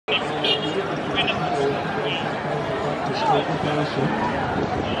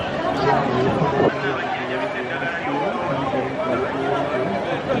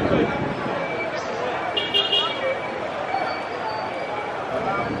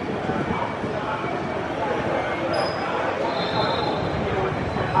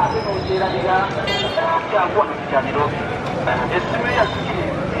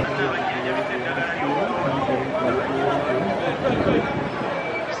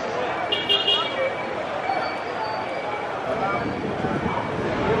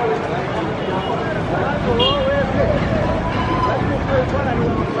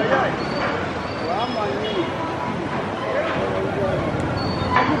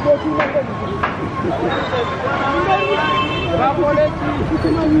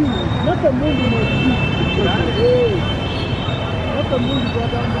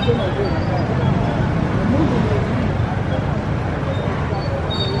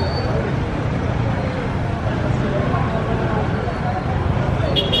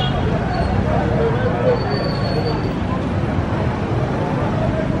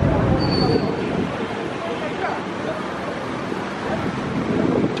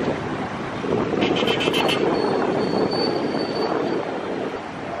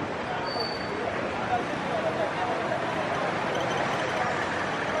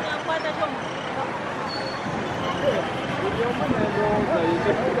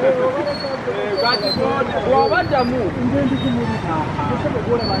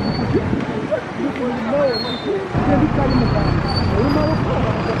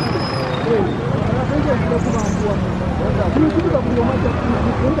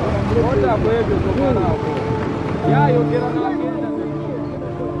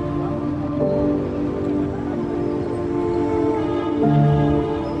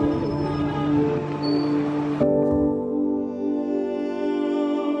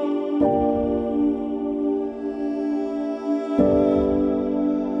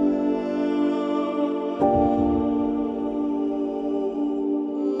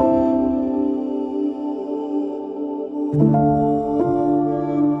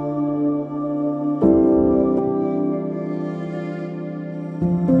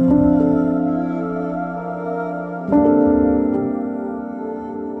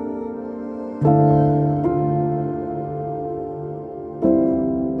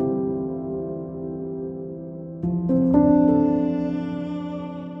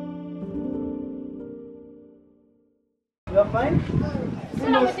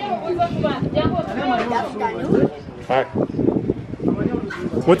Hi.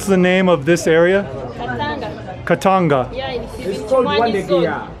 What's the name of this area? Katanga. Katanga. Yeah, It's called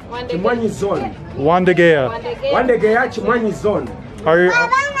Wandegea. Chimwanyi zone. Wandegea. Wandegea Chimwanyi zone.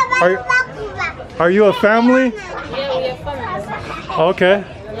 Are you a family? Yeah, we are family. Okay.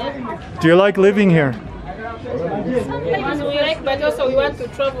 Yeah. Do you like living here? Sometimes we like, but also we want to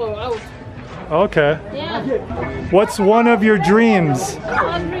travel out. Okay. Yeah. What's one of your dreams?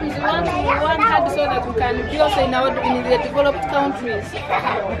 Our dreams, we want hard so that we can be also in the developed countries.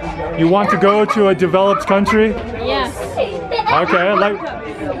 You want to go to a developed country? Yes. Okay. Like,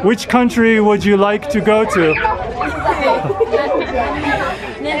 which country would you like to go to? We want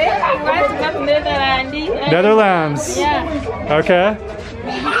to go to Netherlands. Netherlands. Yeah. Okay.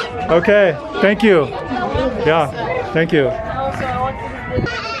 Okay. Thank you. Yeah. Thank you. Also, I want to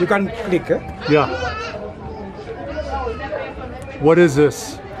You can click. Yeah. What is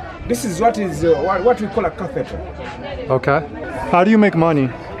this? This is what we call a catheter. Okay. How do you make money?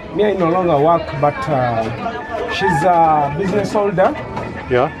 Me, I no longer work, but she's a business holder,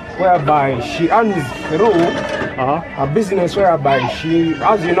 Yeah. whereby she earns through a business whereby she,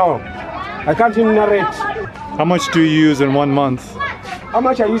 as you know, I can't even narrate How much do you use in 1 month? how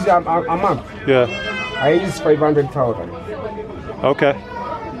much I use a month. Yeah. I use 500,000 Okay.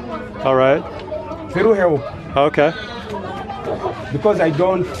 All right. through her, Okay. because I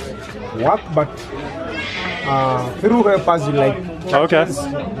don't work, but through her person, like Okay.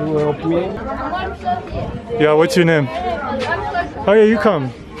 who help me. Yeah. What's your name? Oh yeah, you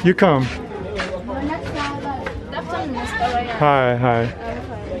come. You come. Hi. Hi.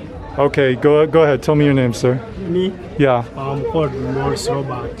 Okay. Go ahead. Tell me your name, sir. Me, Yeah. I'm called Morris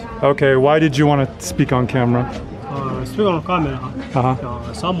Robert. Okay. Why did you want to speak on camera? Speaking on camera,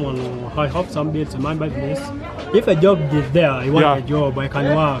 someone, I hope somebody to my business. If a job is there, I want a job, I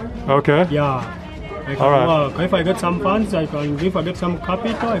can work. Okay. Yeah, I can work. If I get some funds, if I get some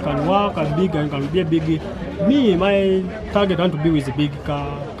capital, I can work I can be a big. Me, my target want to be with a big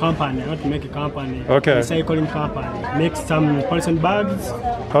company. I want to make a company. Okay. Recycling company. Make some person bags.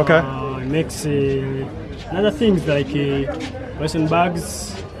 Okay. Makes other things like person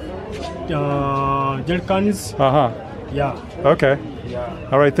bags, jerry cans. Yeah. Okay. Yeah.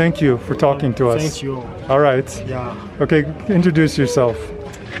 All right. Thank you for talking to us. Thank you. All right. Yeah. Okay. Introduce yourself.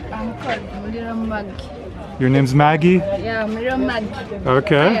 I'm called Murira Maggie. Your name's Maggie. Yeah, Murira Maggie.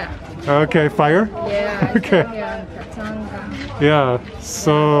 Okay. Yeah. Okay. Fire. Yeah. Okay. Yeah, Katanga. Yeah.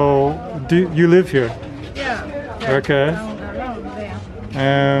 So, do you live here? Yeah. Okay. Around there.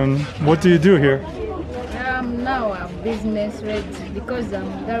 And what do you do here? I'm now a business ready because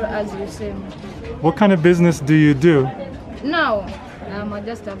I'm there, as you say. What kind of business do you do? Now, I'm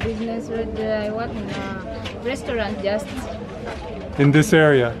just a business ready. I work in a restaurant just, In this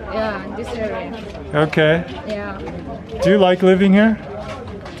area? yeah, in this area. Okay. Yeah. Do you like living here?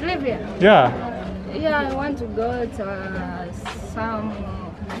 Live here. Yeah. Yeah, I want to go to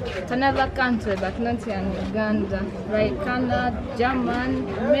another country, but not in Uganda, like Canada, German,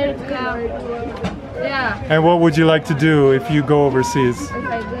 America. Yeah, And what would you like to do if you go overseas? if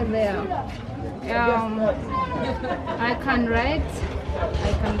I go there, I can write,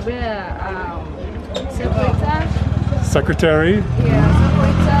 I can be a secretary. Secretary? Yeah,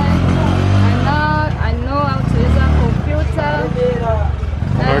 secretary. I know how to use a computer.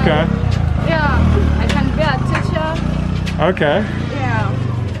 Okay. Yeah, I can be a teacher. Okay. Yeah,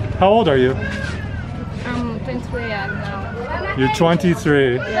 How old are you? I'm 23 years now. You're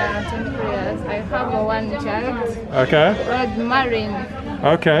 23. Yeah, 23 years. I have one child. Okay. We're married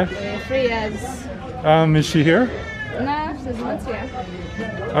Okay. 3 years. Is she here? No, she's not here.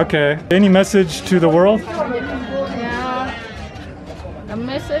 Okay. Any message to the world? Yeah. A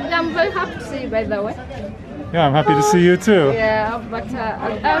message. I'm very happy to see you, by the way. Yeah, I'm happy to see you too. Yeah, but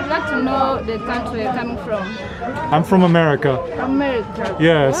I would like to know the country you're coming from. I'm from America. America.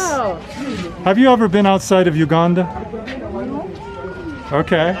 Yes. Wow. Have you ever been outside of Uganda?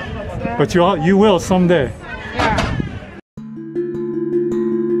 Okay. But you will someday. Yeah.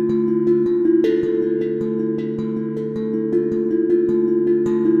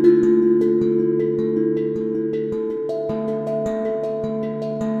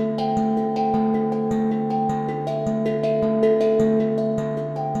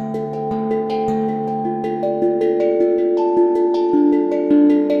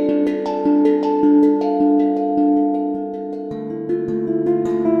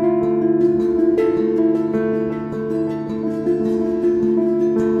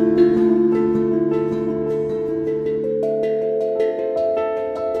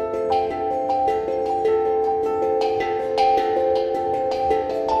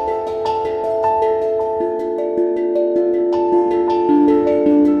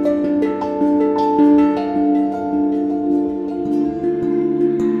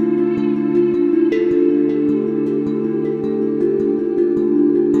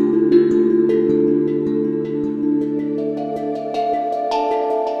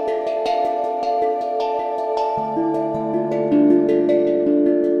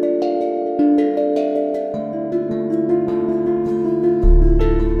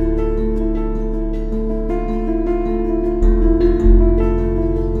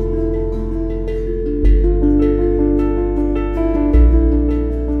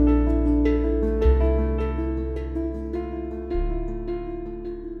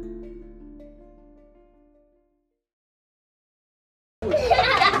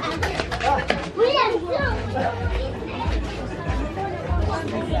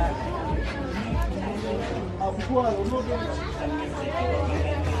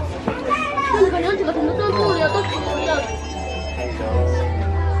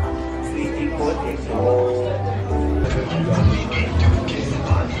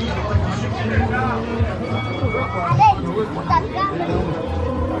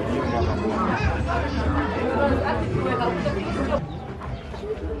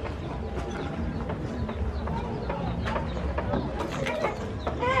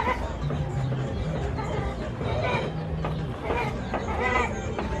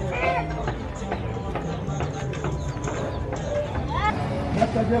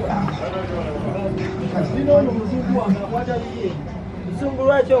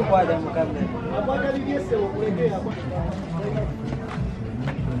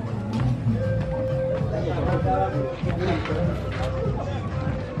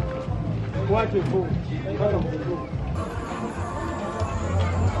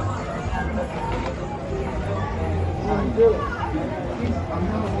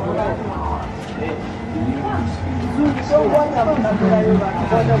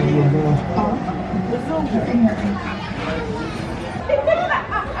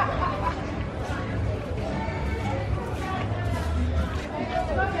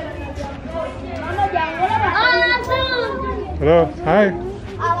 Hello. Hi.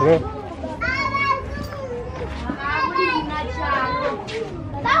 Hello.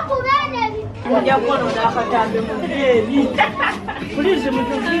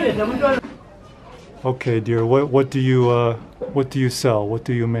 Okay, dear. What do you sell? What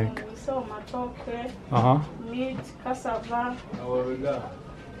do you make? So matoke, Meat, cassava,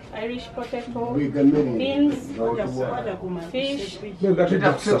 Irish potato, beans, fish,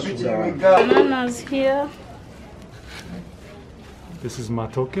 bananas here. This is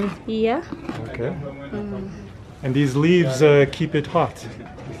matoke? Yeah. Okay. And these leaves keep it hot.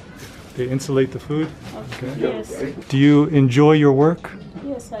 They insulate the food? Okay. Yes. Do you enjoy your work?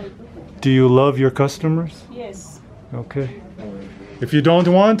 Yes, I do. Do you love your customers? Yes. Okay. If you don't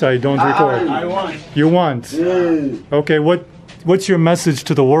want, I don't record. I want. You want? Okay, what's your message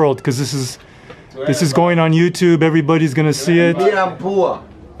to the world? Because this is going on YouTube, everybody's gonna see it. Me, I'm poor.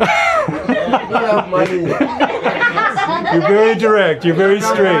 Me have money. You're very direct, you're very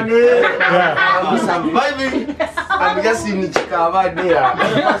straight. Yeah. I'm surviving. I'm just in Chikava there.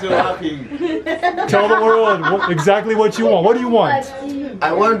 Tell the world exactly what you want. What do you want?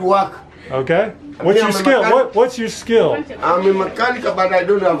 I want work. Okay. What's your skill? What's your skill? I'm a mechanic, but I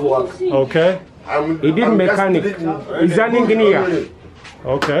don't have work. Okay. He did mechanic. He's an engineer.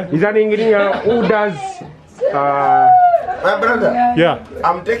 Okay. He's an engineer who does. My brother. Yeah.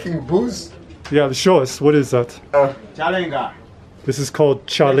 I'm taking booze. Yeah. Show us. What is that? Chalinga. This is called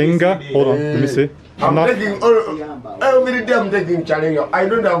chalinga. Hold on. Let me see. Taking every day. I'm taking chalinga. I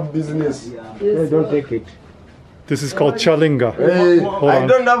don't have business. No, don't take it. This is called chalinga. Hey, Hold I on.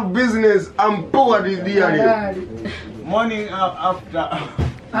 don't have business. I'm poor this year. Morning after.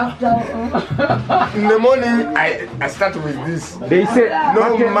 In the morning, I start with this. They say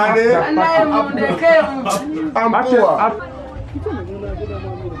No money. I'm poor.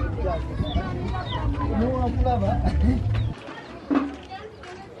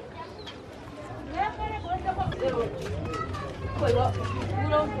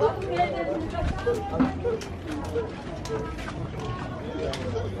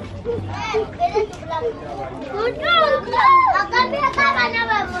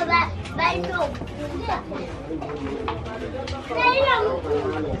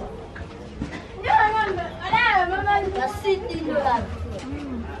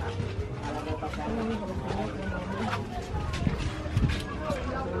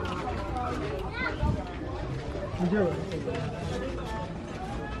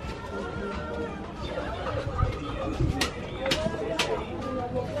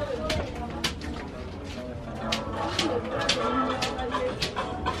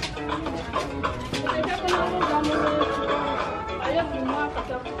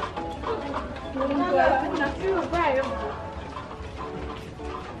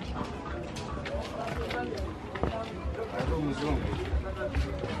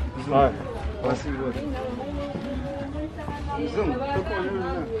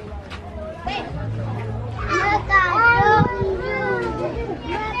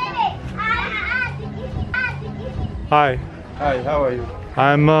 Hi. Hi. Hi, how are you?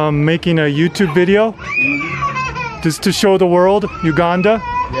 I'm making a YouTube video just to show the world Uganda.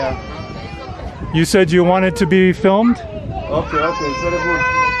 Yeah. You said you wanted to be filmed? Okay, it's very good.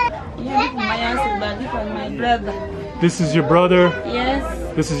 Yeah, my husband, this is my brother. This is your brother? Yes.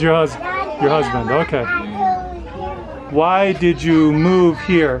 This is your husband. Okay. Why did you move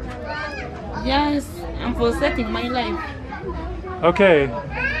here? Yes, I'm forsaking my life. Okay.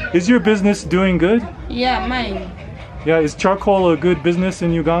 Is your business doing good? Yeah, mine. Yeah, is charcoal a good business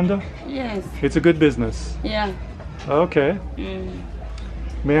in Uganda? Yes. It's a good business. Yeah. Okay.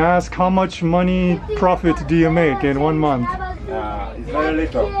 May I ask how much money profit do you make in 1 month? It's very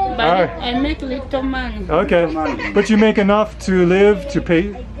little. But I make little money. Okay. But you make enough to live, to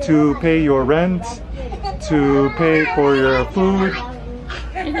pay your rent, to pay for your food.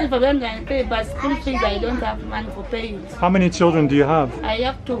 Even for them I pay, but school fees I don't have money for paying. How many children do you have? I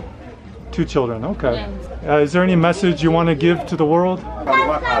have to. 2 children. Okay. Yes. Is there any message you want to give to the world?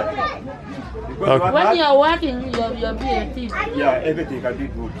 Work hard. Because When you're working, you'll be a thief. yeah, everything can be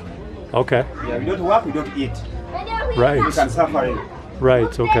good. Okay. Yeah, we don't work, we don't eat. We Right. can suffer it.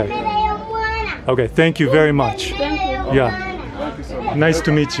 Right. Okay. Okay. Thank you very much. Thank you. Yeah. Nice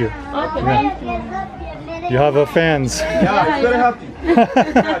to meet you. Okay, thank you. You have fans. Yeah, it's very happy.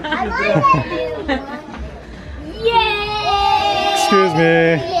 Excuse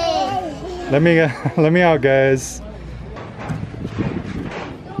me. Let me out, guys.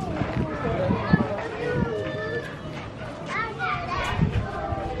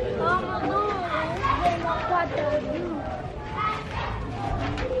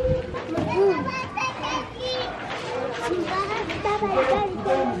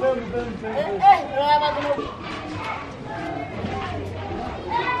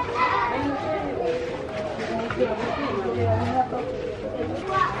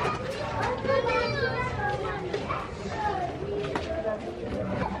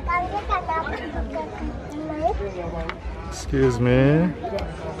 Excuse me.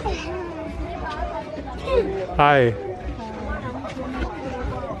 Hi.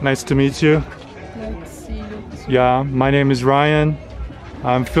 Nice to meet you. Nice to see you. Yeah, my name is Ryan.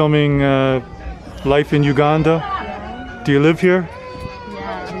 I'm filming life in Uganda. Do you live here?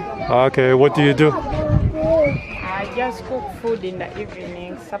 Yeah. Okay, what do you do? I just cook food in the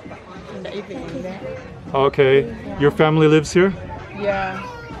evening, supper in the evening there. Okay, your family lives here? Yeah.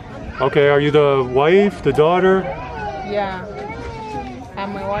 Okay, are you the wife, the daughter? Yeah.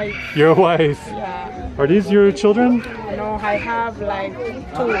 I'm a wife. Your wife. Yeah. Are these your children? No, I have like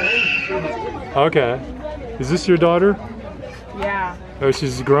 2. Okay. Is this your daughter? Yeah. Oh,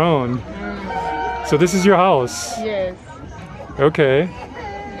 she's grown. So this is your house? Yes. Okay.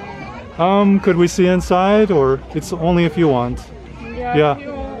 Could we see inside, or it's only if you want? Yeah.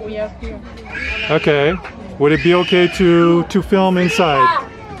 We have few. Okay. Would it be okay to film inside?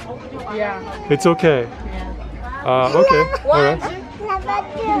 Yeah. It's okay. Okay. All right.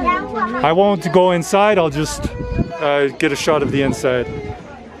 I won't go inside. I'll just get a shot of the inside.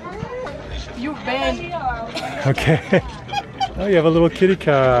 You bend. Okay. Oh, you have a little kitty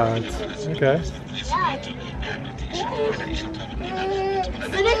cat. Okay.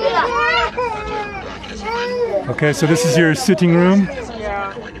 Okay, so this is your sitting room.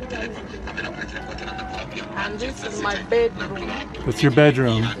 Yeah. And this is my bedroom. That's your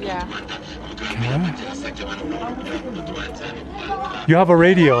bedroom. Yeah. Okay. You have a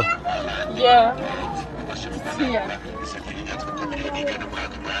radio. Yeah. Yeah.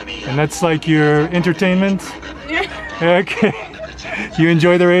 And that's like your entertainment? Yeah. Okay. You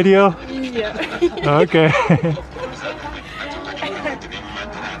enjoy the radio? Yeah. Okay.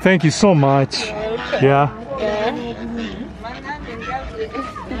 Thank you so much. Yeah.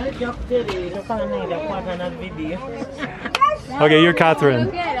 Okay, you're Catherine.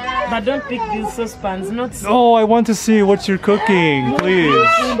 But don't pick these saucepans, not so. Oh, I want to see what you're cooking, please.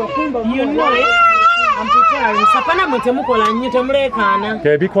 You know it. I'm preparing. Sapana mutemukola nnyo temulekana.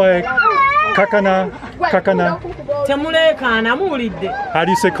 Okay, be quiet. Kakana. Kakana. Temulekana muwulidde. How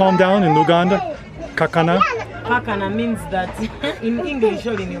do you say calm down in Uganda? Kakana? Kakana means that in English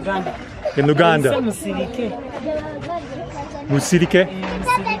or in Uganda. In Uganda. Say musirike. Musirike?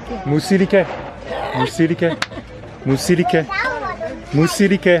 Musirike. Musirike. Musirike.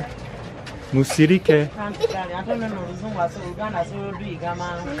 Musirike. Musirike.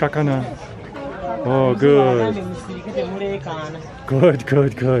 Kakana. Oh, good. Good,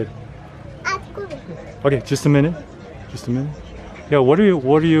 good, good. Okay, just a minute. Just a minute. Yeah, what are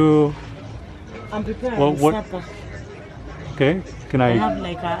you? I'm preparing what? supper. Okay, can I I? have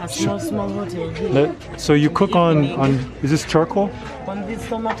like a small hotel here. So you cook on, is this charcoal? On these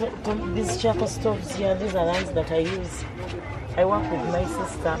these charcoal stoves here, these are ones that I use. I work with my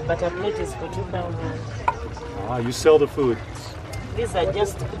sister, but a plate is for 2,000. Ah, you sell the food. These are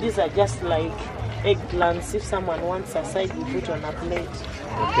just like eggplants. If someone wants a side, we put on a plate.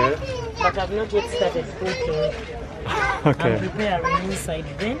 Okay. But I've not yet started cooking. Okay. I'm preparing inside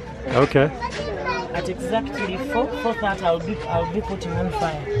then. Okay. At exactly 4:30, I'll be putting on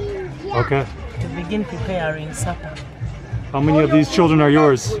fire. Okay. To begin preparing supper. How many of these children are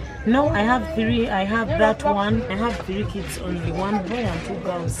yours? No, I have 3. I have that one. I have 3 kids only, 1 boy and 2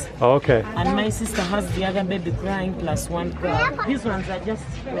 girls. Oh, okay. And my sister has the other baby crying plus 1 girl. These ones are just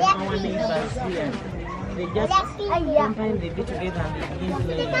from our neighbors here. They just sometimes they get together and they begin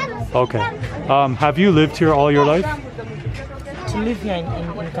playing. Okay. Have you lived here all your life? To live here in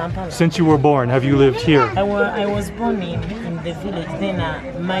Kampala. Since you were born, have you lived here? I was born in the village. Then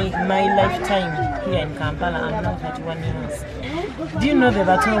my lifetime here in Kampala, I'm now 31 years. Do you know the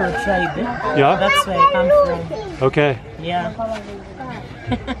Batoro tribe? Yeah. That's where I come from. Okay. Yeah.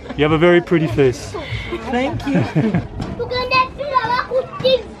 You have a very pretty face. Thank you.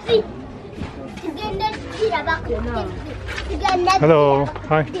 Hello.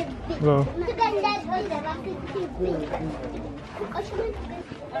 Hi. Hello.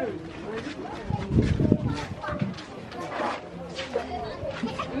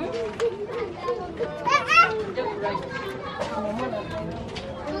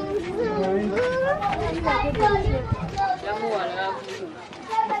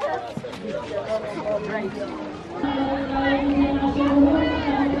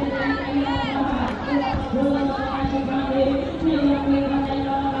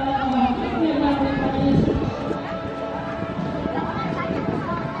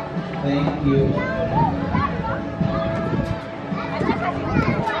 Thank you.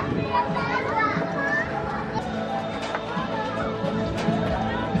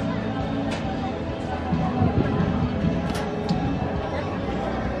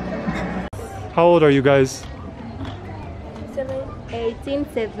 How old are you guys? 16,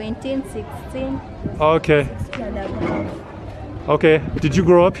 17, 16. Okay. 16 and above. Okay. Did you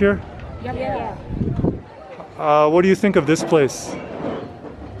grow up here? Yeah. What do you think of this place?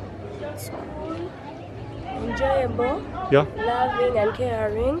 Enjoyable, Yeah. loving and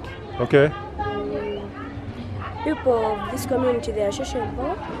caring. Okay. People of this community, they are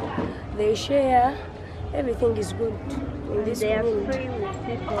sociable. They share. Everything is good in this They are community. free with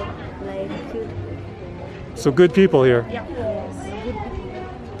people, like good. So good people here. Yes, good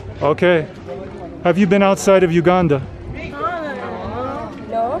people. Okay. Have you been outside of Uganda?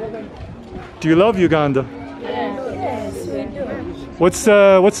 No? Do you love Uganda? Yes, we do.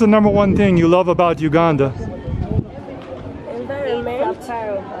 What's the number one thing you love about Uganda? Environment.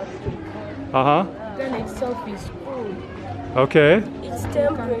 Uh-huh. Uganda itself is cool. Okay. Its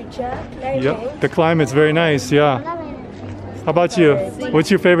temperature, climate. Yeah. The climate's very nice, yeah. How about you? What's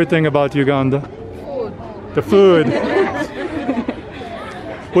your favorite thing about Uganda? Food. The food.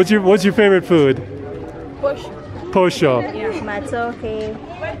 What's your favorite food? Push. Posho. Matoke.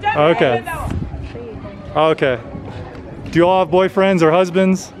 Okay. Okay. Do you all have boyfriends or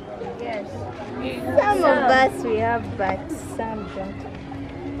husbands? Yes. Some of us we have, but some don't.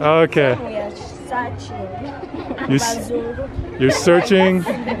 Okay. We are searching. You're searching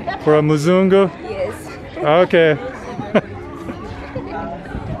for a muzungu? Yes. Okay.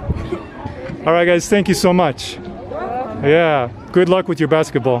 All right, guys, thank you so much. Yeah. Good luck with your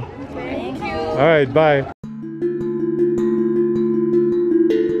basketball. Thank you. All right, bye.